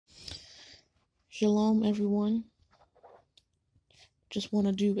Shalom, everyone. Just want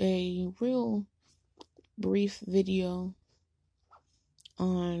to do a real brief video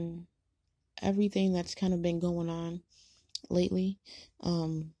on everything that's kind of been going on lately.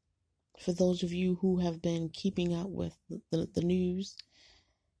 For those of you who have been keeping up with the news,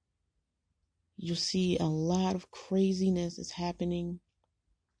 you'll see a lot of craziness is happening,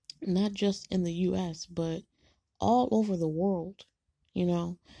 not just in the U.S., but all over the world,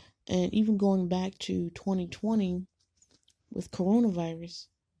 and even going back to 2020 with coronavirus,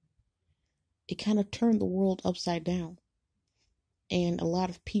 it kind of turned the world upside down. And a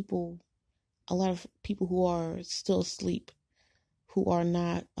lot of people who are still asleep, who are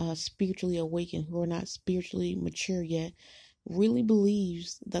not spiritually awakened, who are not spiritually mature yet, really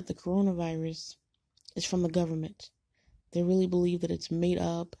believes that the coronavirus is from the government. They really believe that it's made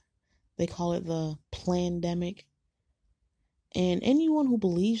up. They call it the plandemic. And anyone who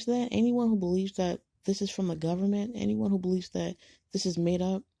believes that this is from the government, anyone who believes that this is made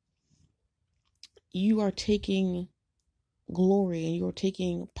up, you are taking glory and you're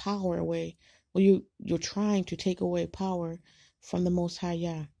taking power away. Well, you're trying to take away power from the Most High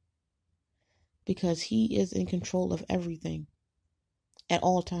Yah, because He is in control of everything at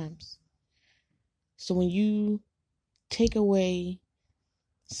all times. So when you take away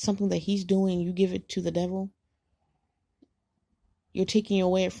something that He's doing, you give it to the devil, you're taking it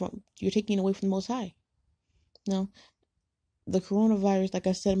away from the Most High. Now, the coronavirus, like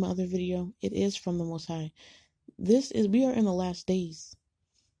I said in my other video, it is from the Most High. We are in the last days.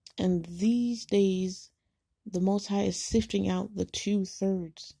 And these days, the Most High is sifting out the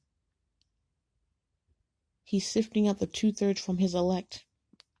 2/3. He's sifting out the 2/3 from His elect.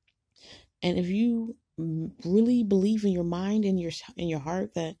 And if you really believe in your mind and in your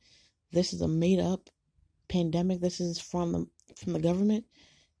heart that this is a made up pandemic, this is from the government,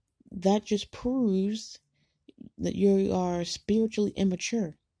 that just proves that you are spiritually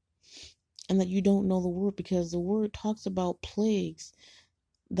immature and that you don't know the word, because the word talks about plagues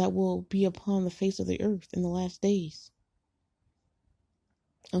that will be upon the face of the earth in the last days.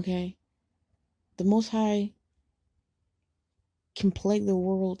 Okay? The Most High can plague the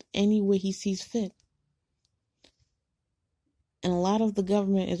world any way He sees fit. And a lot of the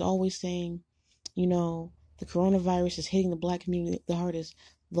government is always saying, the coronavirus is hitting the black community the hardest.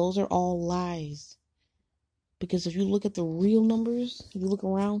 Those are all lies. Because if you look at the real numbers, if you look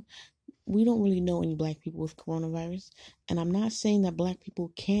around, we don't really know any black people with coronavirus. And I'm not saying that black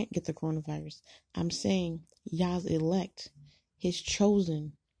people can't get the coronavirus. I'm saying Yah's elect, His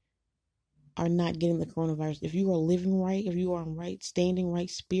chosen, are not getting the coronavirus. If you are living right, if you are in right standing, right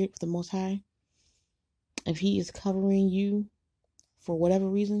spirit with the Most High, if He is covering you for whatever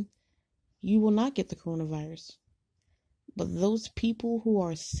reason, you will not get the coronavirus. But those people who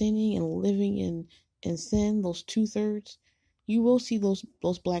are sinning and living in sin, those 2/3, you will see those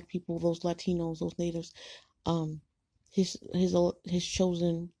black people, those Latinos, those natives, his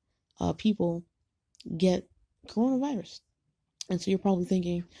chosen people get coronavirus. And so you're probably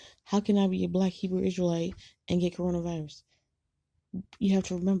thinking, how can I be a black Hebrew Israelite and get coronavirus? You have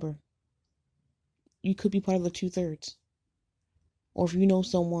to remember, you could be part of the 2/3. Or if you know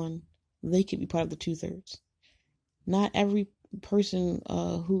someone, they could be part of the 2/3. Not every person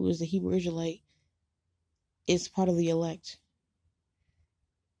who is a Hebrew Israelite is part of the elect,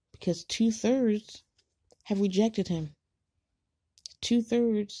 because 2/3 have rejected Him.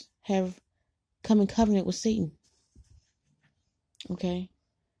 2/3 have come in covenant with Satan. Okay?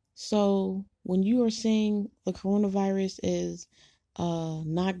 So when you are saying the coronavirus is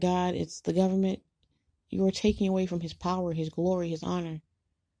not God, it's the government, you are taking away from His power, His glory, His honor,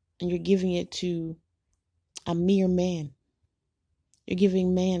 and you're giving it to a mere man. You're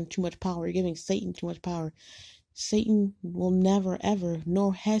giving man too much power. You're giving Satan too much power. Satan will never, ever,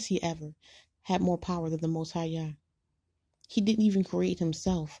 nor has he ever had more power than the Most High Yah. He didn't even create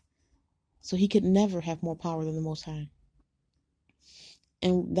himself, so he could never have more power than the Most High.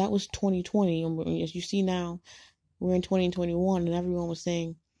 And that was 2020. And as you see now, we're in 2021, and everyone was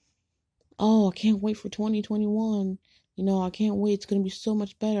saying, oh, I can't wait for 2021. I can't wait. It's going to be so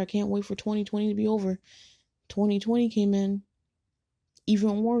much better. I can't wait for 2020 to be over. 2020 came in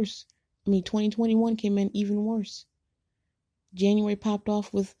even worse. 2021 came in even worse. January popped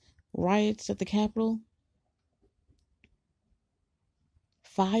off with riots at the Capitol,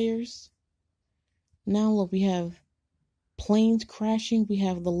 fires. Now look, we have planes crashing. We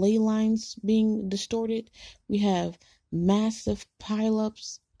have the ley lines being distorted. We have massive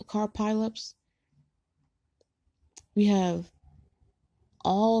car pileups. We have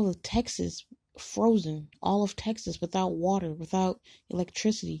all of Texas frozen. All of Texas without water, without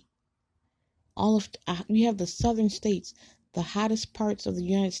electricity. you have the southern states, the hottest parts of the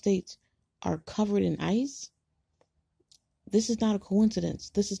United States are covered in ice. This is not a coincidence.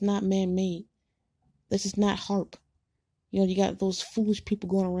 This is not man-made. This is not HAARP. You got those foolish people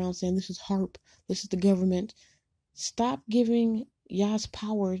going around saying this is HAARP. This is the government. Stop giving Yah's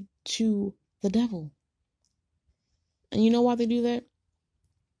power to the devil. And you know why they do that?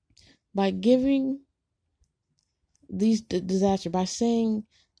 By giving these disasters, by saying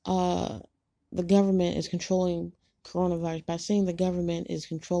the government is controlling coronavirus, by saying the government is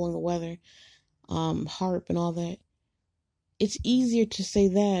controlling the weather, HAARP and all that, it's easier to say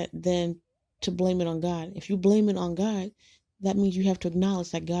that than to blame it on God. If you blame it on God, that means you have to acknowledge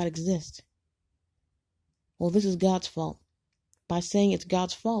that God exists. Well, this is God's fault. By saying it's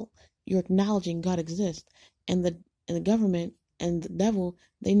God's fault, you're acknowledging God exists. And the government and the devil,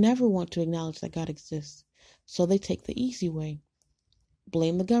 they never want to acknowledge that God exists. So they take the easy way.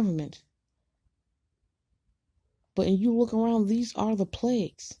 Blame the government. But when you look around, these are the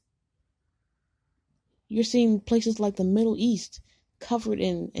plagues. You're seeing places like the Middle East covered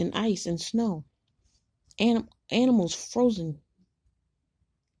in ice and snow. Animals frozen.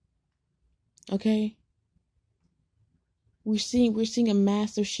 Okay? We're seeing a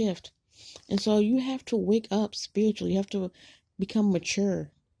massive shift. And so you have to wake up spiritually. You have to become mature.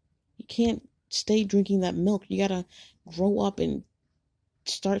 You can't stay drinking that milk. You gotta grow up and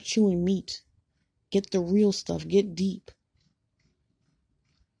start chewing meat. Get the real stuff. Get deep.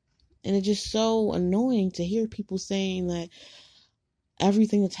 And it's just so annoying to hear people saying that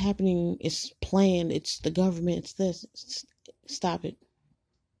everything that's happening is planned. It's the government. It's this. Stop it.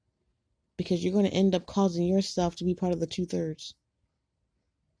 Because you're going to end up causing yourself to be part of the 2/3.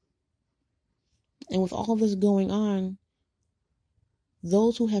 And with all this going on,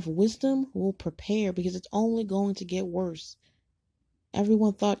 those who have wisdom will prepare, because it's only going to get worse.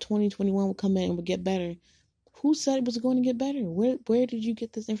 Everyone thought 2021 would come in and would get better. Who said it was going to get better? Where did you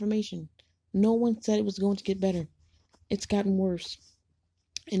get this information? No one said it was going to get better. It's gotten worse.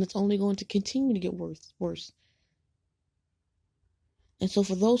 And it's only going to continue to get worse. And so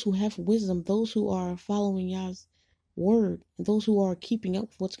for those who have wisdom, those who are following Yah's word, and those who are keeping up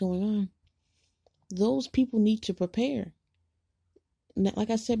with what's going on, those people need to prepare. Like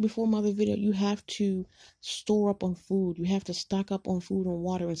I said before in my other video, you have to store up on food. You have to stock up on food and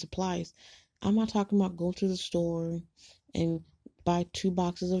water and supplies. I'm not talking about go to the store and buy 2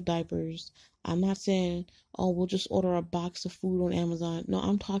 boxes of diapers. I'm not saying, oh, we'll just order a box of food on Amazon. No,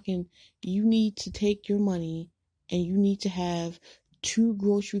 I'm talking you need to take your money and you need to have 2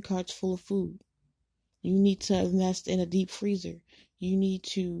 grocery carts full of food. You need to invest in a deep freezer. You need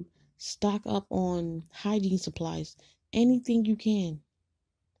to stock up on hygiene supplies. Anything you can.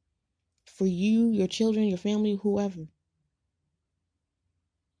 For you, your children, your family, whoever.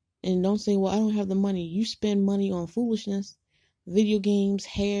 And don't say, well, I don't have the money. You spend money on foolishness. Video games,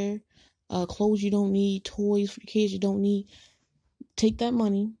 hair, clothes you don't need, toys for your kids you don't need. Take that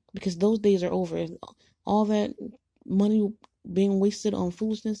money, because those days are over. All that money being wasted on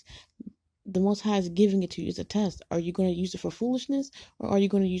foolishness, the Most High is giving it to you. It's a test. Are you going to use it for foolishness, or are you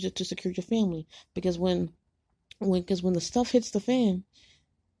going to use it to secure your family? Because when the stuff hits the fan,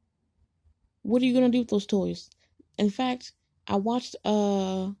 what are you going to do with those toys? In fact, I watched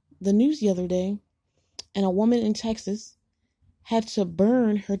the news the other day, and a woman in Texas had to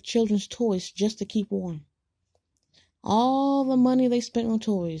burn her children's toys just to keep warm. All the money they spent on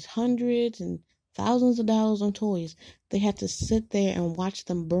toys, hundreds and thousands of dollars on toys, they had to sit there and watch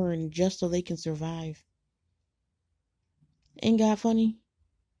them burn just so they can survive. Ain't God funny?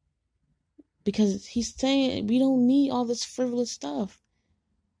 Because he's saying we don't need all this frivolous stuff.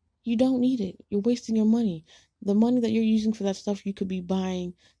 You don't need it. You're wasting your money. The money that you're using for that stuff, you could be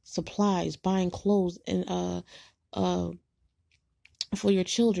buying supplies, buying clothes, and for your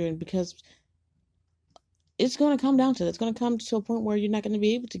children, because it's going to come down to it. It's going to come to a point where you're not going to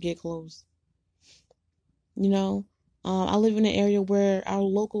be able to get clothes. You know, I live in an area where our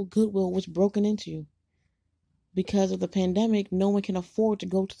local Goodwill was broken into. Because of the pandemic, no one can afford to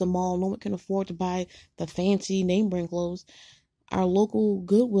go to the mall. No one can afford to buy the fancy name brand clothes. Our local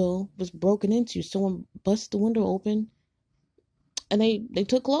Goodwill was broken into. Someone busted the window open and they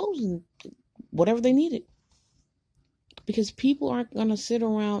took clothes and whatever they needed. Because people aren't going to sit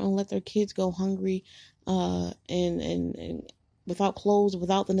around and let their kids go hungry and without clothes,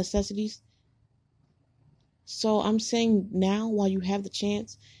 without the necessities. So I'm saying now, while you have the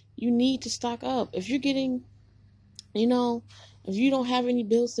chance, you need to stock up. If you're getting, if you don't have any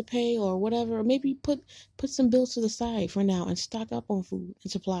bills to pay or whatever, maybe put some bills to the side for now and stock up on food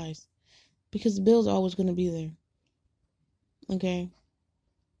and supplies, because the bills are always going to be there. Okay?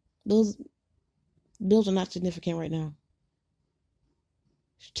 Bills are not significant right now.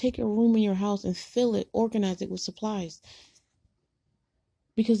 Take a room in your house and fill it, organize it with supplies.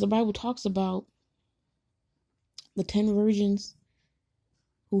 Because the Bible talks about the 10 virgins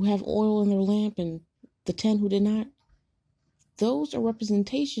who have oil in their lamp and the 10 who did not. Those are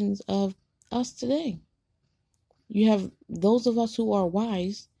representations of us today. You have those of us who are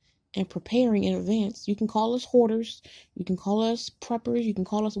wise and preparing in advance. You can call us hoarders. You can call us preppers. You can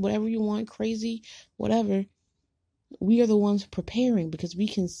call us whatever you want, crazy, whatever. We are the ones preparing because we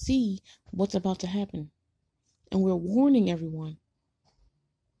can see what's about to happen. And we're warning everyone.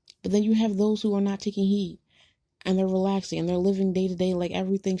 But then you have those who are not taking heed. And they're relaxing and they're living day to day like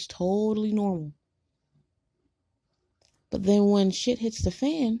everything's totally normal. But then when shit hits the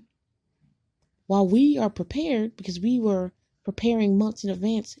fan, while we are prepared, because we were preparing months in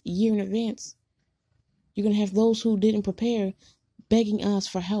advance, a year in advance, you're going to have those who didn't prepare begging us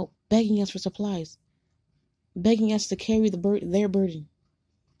for help, begging us for supplies, begging us to carry their burden.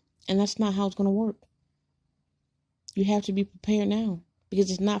 And that's not how it's going to work. You have to be prepared now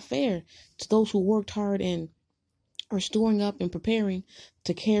because it's not fair to those who worked hard and are storing up and preparing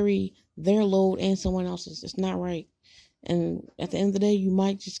to carry their load and someone else's. It's not right. And at the end of the day, you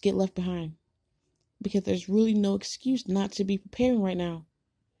might just get left behind because there's really no excuse not to be preparing right now.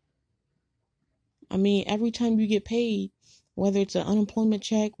 I mean, every time you get paid, whether it's an unemployment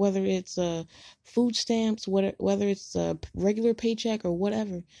check, whether it's food stamps, whether it's a regular paycheck or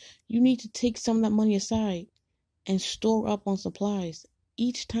whatever, you need to take some of that money aside and store up on supplies.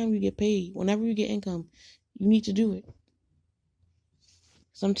 Each time you get paid, whenever you get income, you need to do it.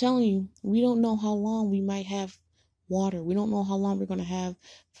 So I'm telling you, we don't know how long we might have water. We don't know how long we're going to have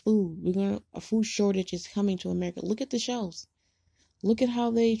food. A food shortage is coming to America. Look at the shelves. Look at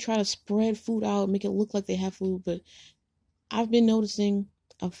how they try to spread food out, make it look like they have food. But I've been noticing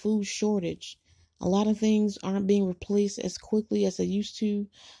a food shortage. A lot of things aren't being replaced as quickly as they used to.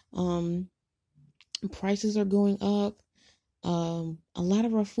 Prices are going up. A lot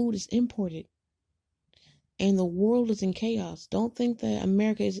of our food is imported. And the world is in chaos. Don't think that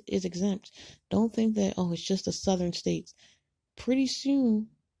America is exempt. Don't think that, it's just the southern states. Pretty soon,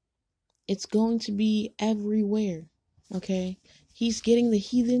 it's going to be everywhere. Okay? He's getting the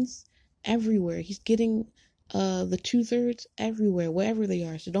heathens everywhere. He's getting the 2/3 everywhere, wherever they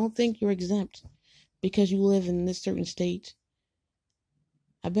are. So don't think you're exempt because you live in this certain state.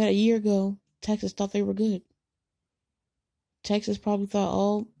 I bet a year ago, Texas thought they were good. Texas probably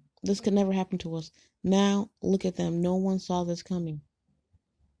thought, this could never happen to us. Now, look at them. No one saw this coming.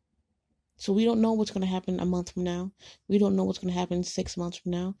 So we don't know what's going to happen a month from now. We don't know what's going to happen 6 months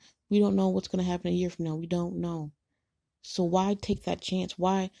from now. We don't know what's going to happen a year from now. We don't know. So why take that chance?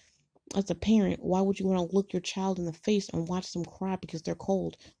 Why, as a parent, why would you want to look your child in the face and watch them cry because they're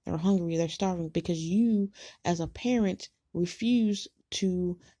cold, they're hungry, they're starving? Because you, as a parent, refuse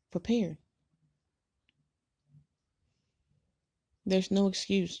to prepare. There's no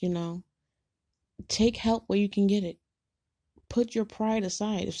excuse, Take help where you can get it. Put your pride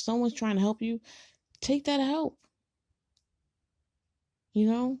aside. If someone's trying to help you, take that help.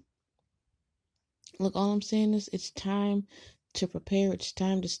 Look, all I'm saying is it's time to prepare. It's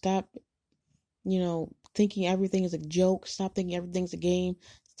time to stop, thinking everything is a joke. Stop thinking everything's a game.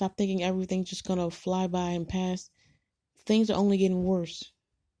 Stop thinking everything's just going to fly by and pass. Things are only getting worse.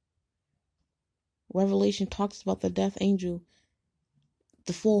 Revelation talks about the death angel,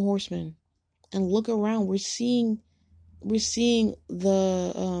 the 4 horsemen. And look around. We're seeing the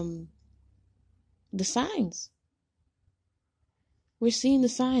signs. We're seeing the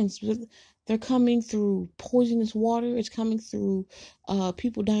signs. They're coming through poisonous water. It's coming through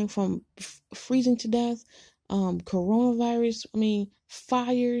people dying from freezing to death. Coronavirus.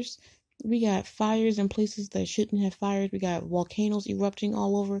 Fires. We got fires in places that shouldn't have fires. We got volcanoes erupting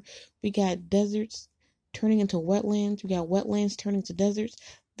all over. We got deserts turning into wetlands. We got wetlands turning to deserts.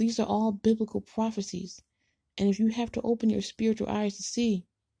 These are all biblical prophecies. And if you have to open your spiritual eyes to see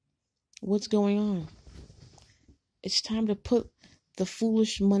what's going on, it's time to put the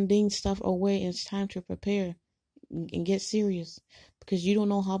foolish, mundane stuff away, and it's time to prepare and get serious because you don't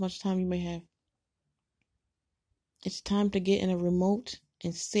know how much time you may have. It's time to get in a remote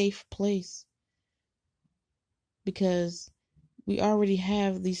and safe place because we already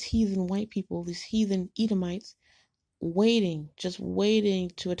have these heathen white people, these heathen Edomites just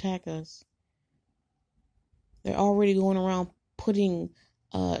waiting to attack us. They're already going around putting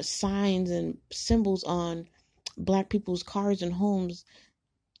signs and symbols on black people's cars and homes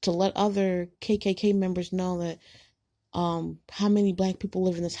to let other KKK members know that how many black people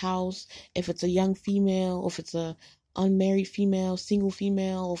live in this house, if it's a young female, if it's a unmarried female, single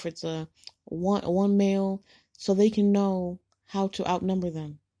female, or if it's a one male, so they can know how to outnumber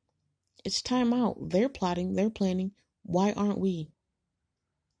them. It's time out. They're plotting, they're planning. Why aren't we?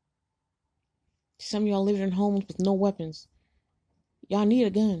 Some of y'all living in homes with no weapons. Y'all need a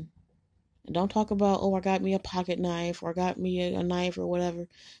gun. And don't talk about, oh, I got me a pocket knife, or I got me a knife, or whatever,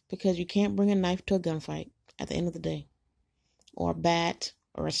 because you can't bring a knife to a gunfight at the end of the day, or a bat,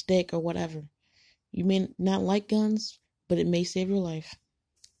 or a stick, or whatever. You may not like guns, but it may save your life.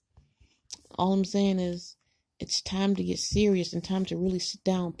 All I'm saying is, it's time to get serious and time to really sit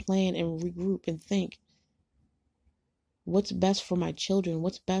down, plan, and regroup and think. What's best for my children?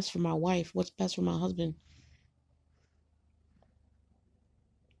 What's best for my wife? What's best for my husband?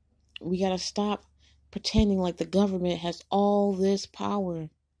 We gotta stop pretending like the government has all this power.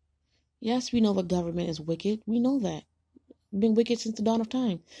 Yes, we know the government is wicked. We know that. Been wicked since the dawn of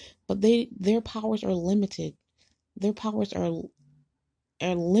time. But their powers are limited. Their powers are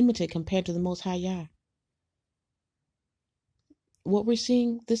limited compared to the Most High Yah. What we're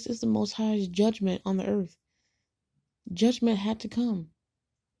seeing, this is the Most High's judgment on the earth. Judgment had to come.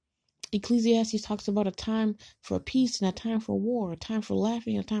 Ecclesiastes talks about a time for peace and a time for war, a time for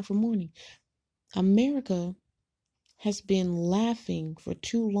laughing and a time for mourning. America has been laughing for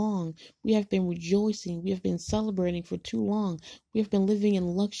too long. We have been rejoicing. We have been celebrating for too long. We have been living in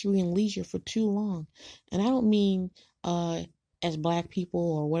luxury and leisure for too long. And I don't mean as black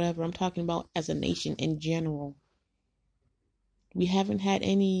people or whatever. I'm talking about as a nation in general. We haven't had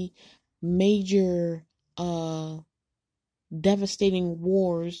any major devastating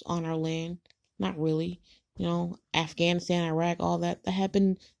wars on our land. Not really. You know, Afghanistan, Iraq, all that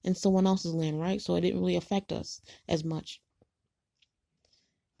happened in someone else's land, right? So it didn't really affect us as much.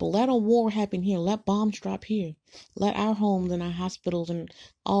 But let a war happen here. Let bombs drop here. Let our homes and our hospitals and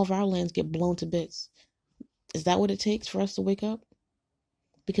all of our lands get blown to bits. Is that what it takes for us to wake up?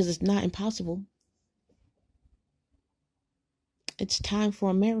 Because it's not impossible. It's time for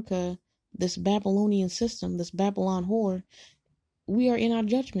America, this Babylonian system, this Babylon whore. We are in our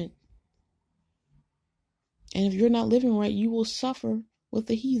judgment. And if you're not living right, you will suffer with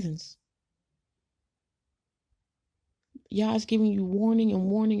the heathens. Yah is giving you warning and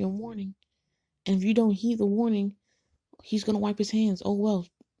warning and warning. And if you don't heed the warning, he's going to wipe his hands. Oh, well,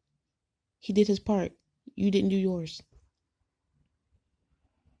 he did his part. You didn't do yours.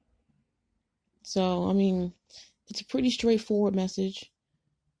 So, I mean, it's a pretty straightforward message.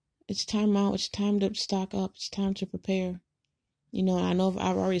 It's time out. It's time to stock up. It's time to prepare. You know, I know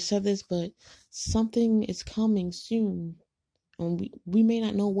I've already said this, but something is coming soon. And we may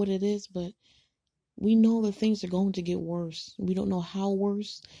not know what it is, but we know that things are going to get worse. We don't know how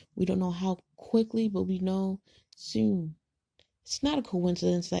worse. We don't know how quickly, but we know soon. It's not a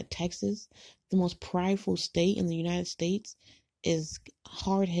coincidence that Texas, the most prideful state in the United States, is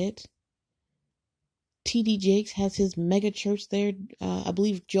hard hit. T.D. Jakes has his mega church there. I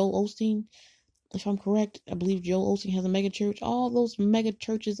believe Joel Osteen, if I'm correct, I believe Joel Osteen has a mega church. All those mega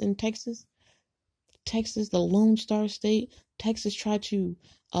churches in Texas, the Lone Star State, Texas tried to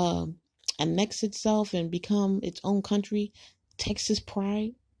annex itself and become its own country. Texas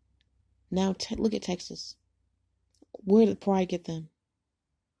pride. Now look at Texas. Where did pride get them?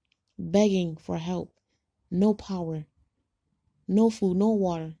 Begging for help. No power. No food, no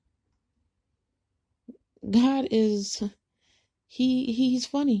water. God is, he's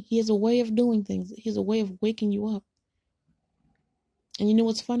funny. He has a way of doing things. He has a way of waking you up. And you know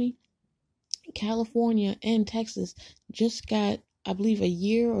what's funny? California and Texas just got, I believe a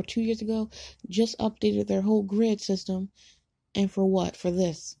year or 2 years ago, just updated their whole grid system. And for what? For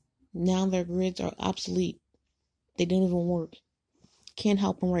this. Now their grids are obsolete. They don't even work. Can't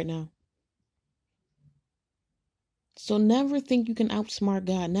help them right now. So never think you can outsmart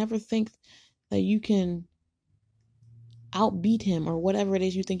God. Never think that you can outbeat him or whatever it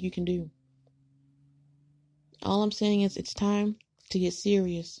is you think you can do. All I'm saying is it's time to get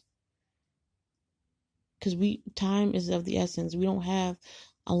serious. Because time is of the essence. We don't have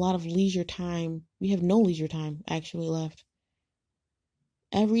a lot of leisure time. We have no leisure time actually left.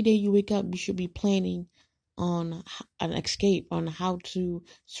 Every day you wake up, you should be planning on an escape, on how to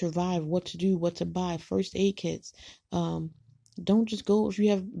survive, what to do, what to buy, first aid kits. Don't just go, if you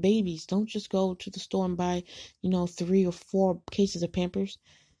have babies, don't just go to the store and buy, 3 or 4 cases of Pampers.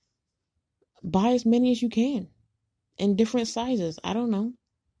 Buy as many as you can in different sizes. I don't know.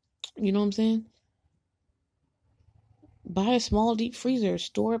 You know what I'm saying? Buy a small deep freezer,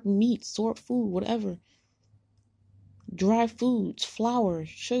 store up meat, store up food, whatever. Dry foods, flour,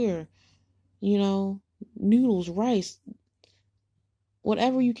 sugar, noodles, rice,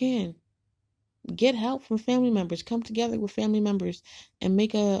 whatever you can. Get help from family members. Come together with family members and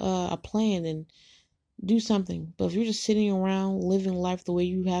make a plan and do something. But if you're just sitting around living life the way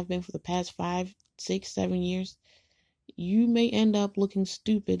you have been for the past 5, 6, 7 years, you may end up looking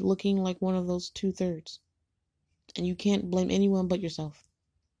stupid, looking like one of those 2/3. And you can't blame anyone but yourself.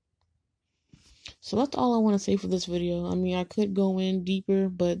 So that's all I want to say for this video. I mean, I could go in deeper,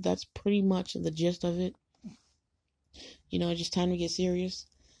 but that's pretty much the gist of it. You know, it's just time to get serious.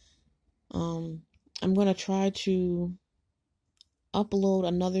 I'm going to try to upload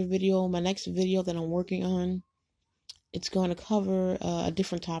another video. My next video that I'm working on, it's going to cover a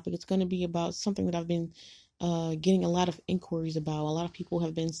different topic. It's going to be about something that I've been getting a lot of inquiries about. A lot of people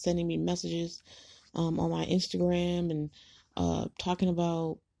have been sending me messages on my Instagram and talking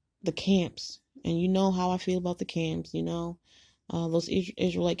about the camps. And you know how I feel about the camps, you know, those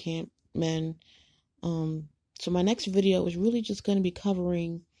Israelite camp men. So my next video is really just going to be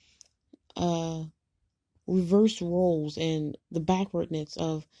covering reverse roles and the backwardness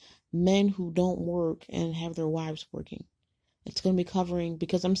of men who don't work and have their wives working. It's going to be covering,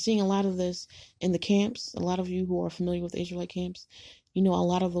 because I'm seeing a lot of this in the camps. A lot of you who are familiar with the Israelite camps, you know, a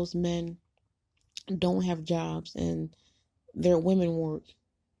lot of those men don't have jobs and their women work.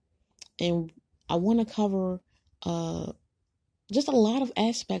 And I want to cover just a lot of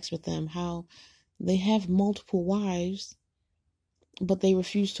aspects with them, how they have multiple wives, but they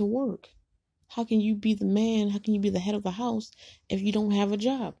refuse to work. How can you be the man? How can you be the head of the house if you don't have a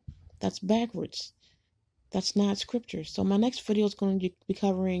job? That's backwards. That's not scripture. So my next video is going to be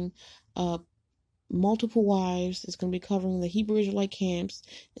covering multiple wives. It's going to be covering the Hebrew Israelite camps.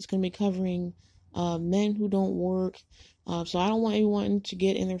 It's going to be covering men who don't work. So I don't want anyone to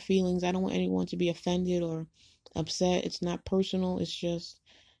get in their feelings. I don't want anyone to be offended or upset. It's not personal. It's just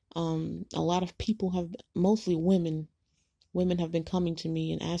a lot of people have, mostly women have been coming to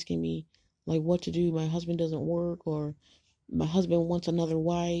me and asking me like what to do. My husband doesn't work, or my husband wants another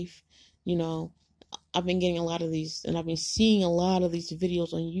wife. You know, I've been getting a lot of these, and I've been seeing a lot of these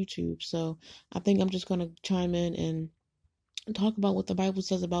videos on YouTube. So I think I'm just going to chime in and talk about what the Bible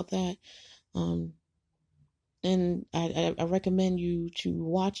says about that. And I recommend you to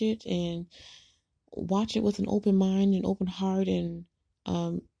watch it, and watch it with an open mind and open heart, and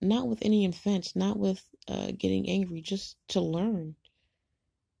not with any offense, not with getting angry, just to learn.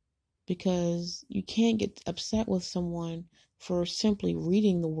 Because you can't get upset with someone for simply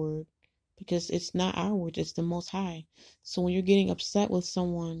reading the word, because it's not our words, it's the Most High. So when you're getting upset with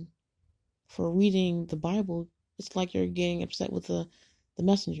someone for reading the Bible, it's like you're getting upset with the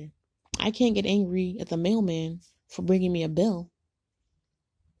messenger. I can't get angry at the mailman for bringing me a bill.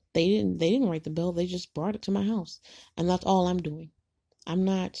 They didn't write the bill, they just brought it to my house. And that's all I'm doing. I'm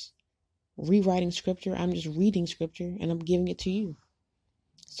not rewriting scripture, I'm just reading scripture and I'm giving it to you.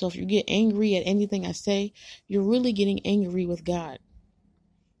 So if you get angry at anything I say, you're really getting angry with God.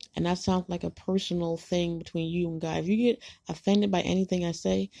 And that sounds like a personal thing between you and God. If you get offended by anything I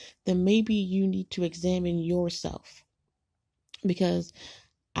say, then maybe you need to examine yourself. Because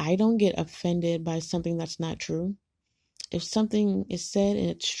I don't get offended by something that's not true. If something is said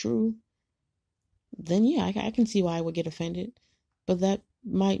and it's true, then yeah, I can see why I would get offended. But that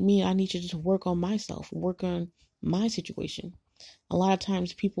might mean I need to just work on myself, work on my situation. A lot of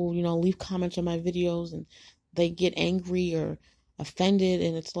times people, you know, leave comments on my videos and they get angry or offended,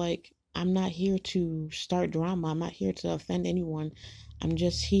 and it's like, I'm not here to start drama. I'm not here to offend anyone. I'm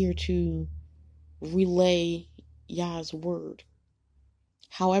just here to relay Yah's word.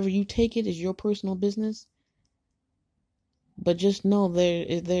 However you take it is your personal business. But just know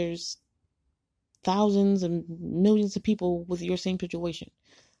there's thousands and millions of people with your same situation.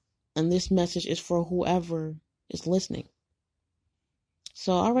 And this message is for whoever is listening.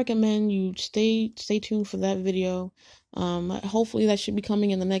 So I recommend you stay tuned for that video. Hopefully that should be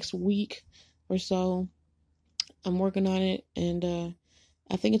coming in the next week or so. I'm working on it, and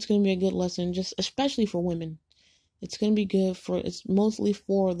I think it's going to be a good lesson, just especially for women. It's going to be good it's mostly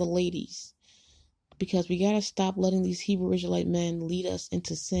for the ladies, because we got to stop letting these Hebrew Israelite men lead us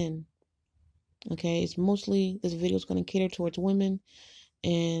into sin. Okay, it's mostly, this video is going to cater towards women,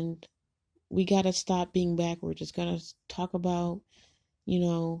 and we got to stop being backwards. It's going to talk about, you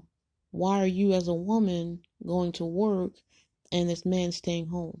know, why are you as a woman going to work and this man staying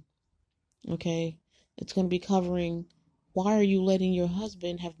home? Okay, it's going to be covering, why are you letting your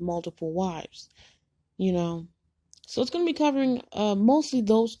husband have multiple wives? You know, so it's going to be covering mostly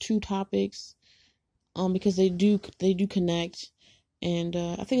those two topics, because they do connect, and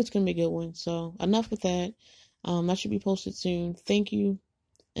I think it's going to be a good one. So enough with that. That should be posted soon. Thank you,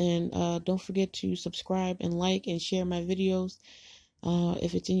 and don't forget to subscribe and like and share my videos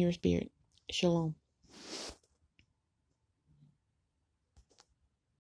if it's in your spirit. Shalom.